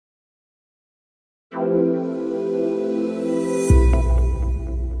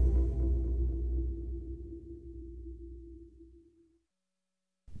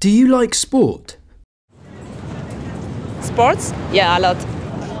Do you like sport? Sports? Yeah, a lot.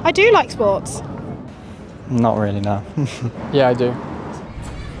 I do like sports. Not really, no. Yeah, I do.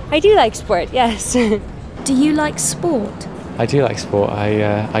 I do like sport, yes. Do you like sport? I do like sport.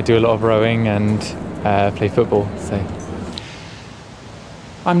 I do a lot of rowing and play football. So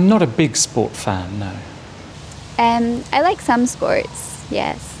I'm not a big sport fan, no. I like some sports,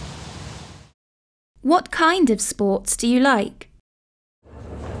 yes. What kind of sports do you like?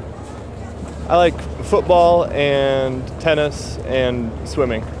 I like football and tennis and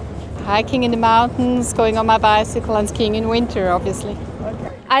swimming. Hiking in the mountains, going on my bicycle and skiing in winter, obviously.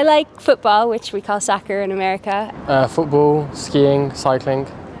 I like football, which we call soccer in America. Football, skiing, cycling.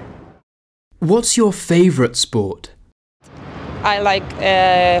 What's your favourite sport? I like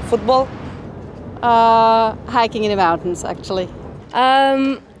football. Hiking in the mountains, actually.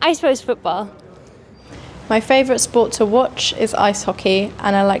 I suppose football. My favourite sport to watch is ice hockey,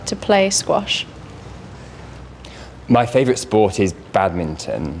 and I like to play squash. My favourite sport is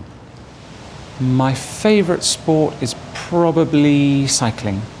badminton. My favourite sport is probably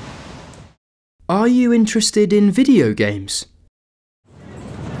cycling. Are you interested in video games?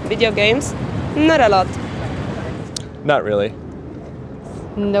 Video games? Not a lot. Not really.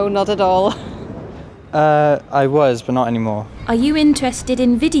 No, not at all. I was, but not anymore. Are you interested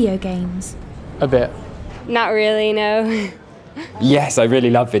in video games? A bit. Not really, no. Yes, I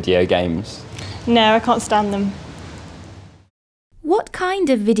really love video games. No, I can't stand them. What kind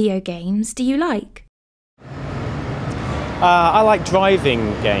of video games do you like? I like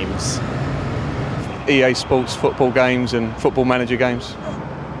driving games. EA Sports football games and football manager games.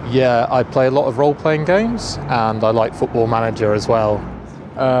 Yeah, I play a lot of role-playing games, and I like Football Manager as well.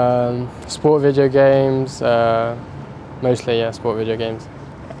 Sport video games, mostly, yeah, sport video games.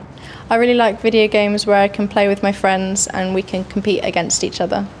 I really like video games where I can play with my friends and we can compete against each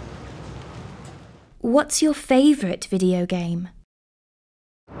other. What's your favourite video game?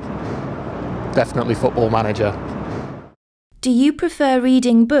 Definitely Football Manager. Do you prefer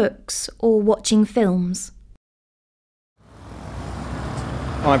reading books or watching films?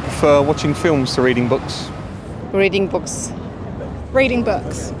 I prefer watching films to reading books. Reading books. Reading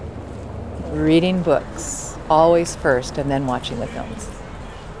books. Reading books, always first, and then watching the films.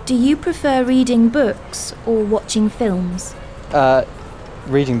 Do you prefer reading books or watching films?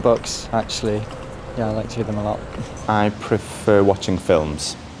 Reading books, actually. Yeah, I like to read them a lot. I prefer watching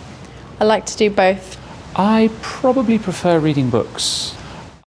films. I like to do both. I probably prefer reading books.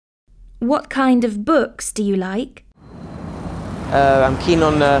 What kind of books do you like? I'm keen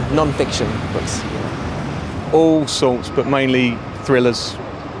on non-fiction books. All sorts, but mainly thrillers.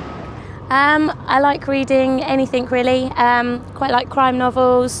 I like reading anything really. Quite like crime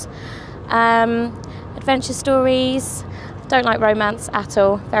novels, adventure stories. Don't like romance at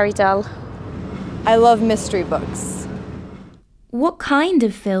all, very dull. I love mystery books. What kind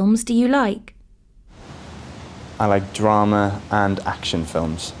of films do you like? I like drama and action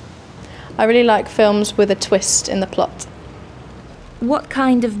films. I really like films with a twist in the plot. What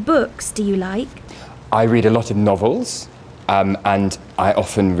kind of books do you like? I read a lot of novels, and I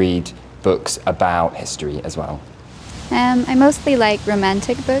often read books about history as well. I mostly like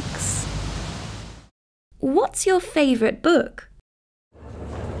romantic books. What's your favourite book?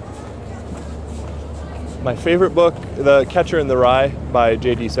 My favourite book, The Catcher in the Rye by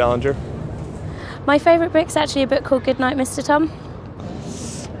J.D. Salinger. My favourite book's actually a book called Goodnight, Mr. Tom.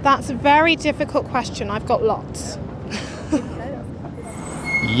 That's a very difficult question. I've got lots.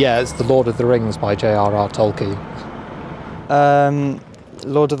 Yeah, it's The Lord of the Rings by J.R.R. Tolkien.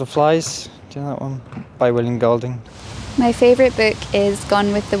 Lord of the Flies, do you know that one? By William Golding. My favourite book is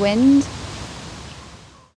Gone with the Wind